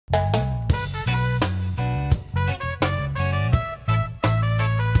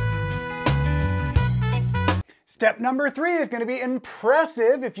Step number 3 is going to be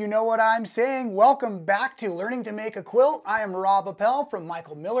impressive, if you know what I'm saying. Welcome back to Learning to Make a Quilt. I am Rob Appell from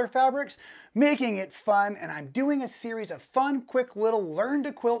Michael Miller Fabrics, making it fun, and I'm doing a series of fun, quick little learn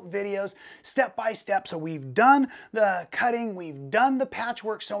to quilt videos step by step. So we've done the cutting, we've done the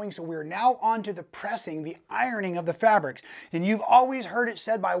patchwork sewing, so we're now on to the pressing, the ironing of the fabrics. And you've always heard it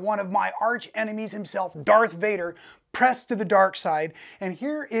said by one of my arch enemies himself, Darth Vader, press to the dark side. And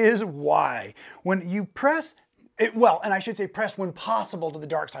here is why. When you press and I should say press when possible to the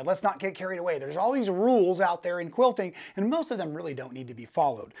dark side. Let's not get carried away. There's all these rules out there in quilting, and most of them really don't need to be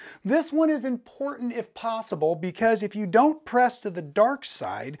followed. This one is important if possible, because if you don't press to the dark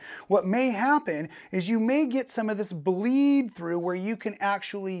side, what may happen is you may get some of this bleed through where you can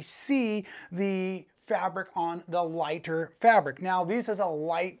actually see the fabric on the lighter fabric. Now, this is a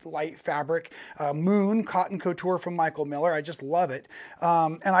light fabric, Moon Cotton Couture from Michael Miller. I just love it.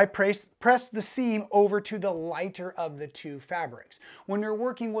 And I press the seam over to the lighter of the two fabrics. When you're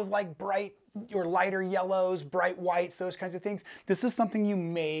working with like bright or lighter yellows, bright whites, those kinds of things, this is something you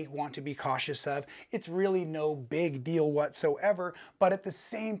may want to be cautious of. It's really no big deal whatsoever, but at the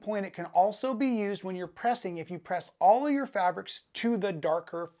same point, it can also be used when you're pressing. If you press all of your fabrics to the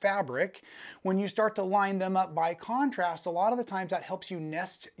darker fabric, when you start to line them up by contrast, a lot of the times that helps you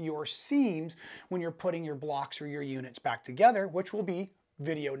nest your seams when you're putting your blocks or your units back together, which will be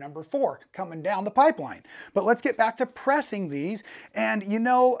video number 4 coming down the pipeline. But let's get back to pressing these. And you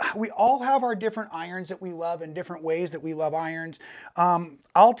know, we all have our different irons that we love and different ways that we love irons.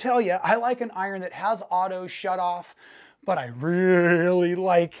 I'll tell you, I like an iron that has auto shut off, but I really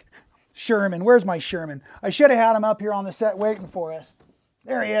like Sherman. Where's my Sherman? I should have had him up here on the set waiting for us.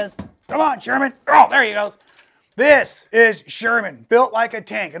 There he is. Come on, Sherman. Oh, there he goes. This is Sherman, built like a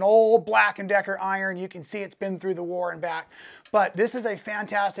tank, an old Black & Decker iron. You can see it's been through the war and back, but this is a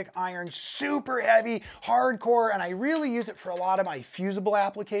fantastic iron, super heavy, hardcore, and I really use it for a lot of my fusible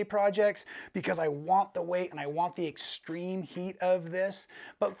applique projects because I want the weight and I want the extreme heat of this.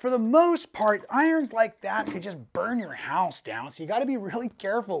 But for the most part, irons like that could just burn your house down, so you got to be really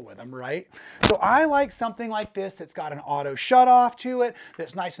careful with them, right? So I like something like this that's got an auto shut off to it,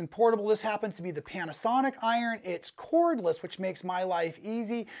 that's nice and portable. This happens to be the Panasonic iron. It's cordless, which makes my life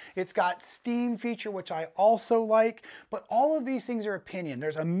easy. It's got steam feature, which I also like, but all of these things are opinion.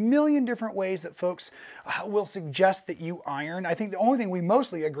 There's a million different ways that folks will suggest that you iron. I think the only thing we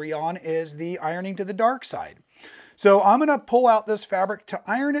mostly agree on is the ironing to the dark side. So I'm going to pull out this fabric. To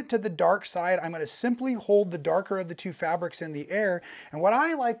iron it to the dark side, I'm going to simply hold the darker of the two fabrics in the air. And what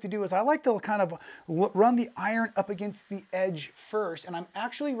I like to do is I like to kind of run the iron up against the edge first. And I'm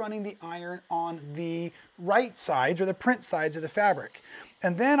actually running the iron on the right sides or the print sides of the fabric.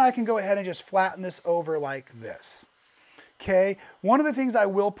 And then I can go ahead and just flatten this over like this. Okay, one of the things I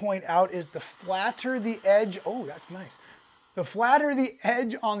will point out is the flatter the edge, oh, that's nice. The flatter the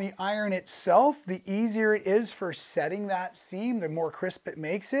edge on the iron itself, the easier it is for setting that seam, the more crisp it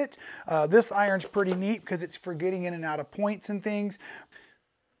makes it. This iron's pretty neat because it's for getting in and out of points and things.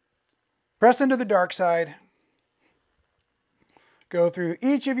 Press into the dark side. Go through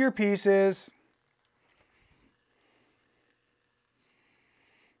each of your pieces.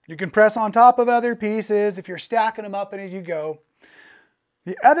 You can press on top of other pieces if you're stacking them up and as you go.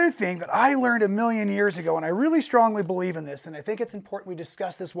 The other thing that I learned a million years ago, and I really strongly believe in this, and I think it's important we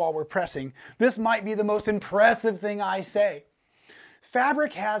discuss this while we're pressing, this might be the most impressive thing I say.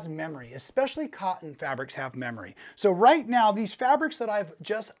 Fabric has memory, especially cotton fabrics have memory. So right now, these fabrics that I've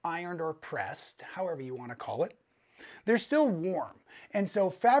just ironed or pressed, however you want to call it, they're still warm. And so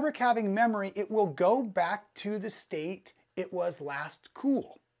fabric having memory, it will go back to the state it was last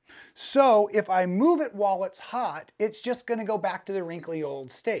cool. So if I move it while it's hot, it's just going to go back to the wrinkly old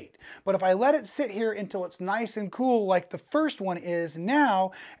state. But if I let it sit here until it's nice and cool like the first one is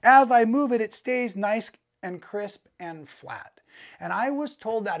now, as I move it, it stays nice and crisp and flat. And I was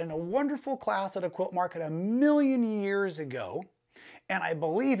told that in a wonderful class at a quilt market a million years ago. And I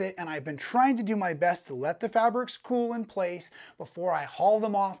believe it, and I've been trying to do my best to let the fabrics cool in place before I haul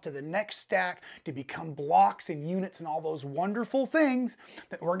them off to the next stack to become blocks and units and all those wonderful things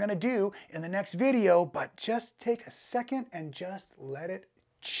that we're going to do in the next video. But just take a second and just let it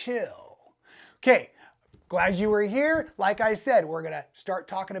chill. Okay, glad you were here. Like I said, we're going to start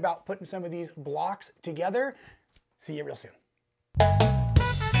talking about putting some of these blocks together. See you real soon.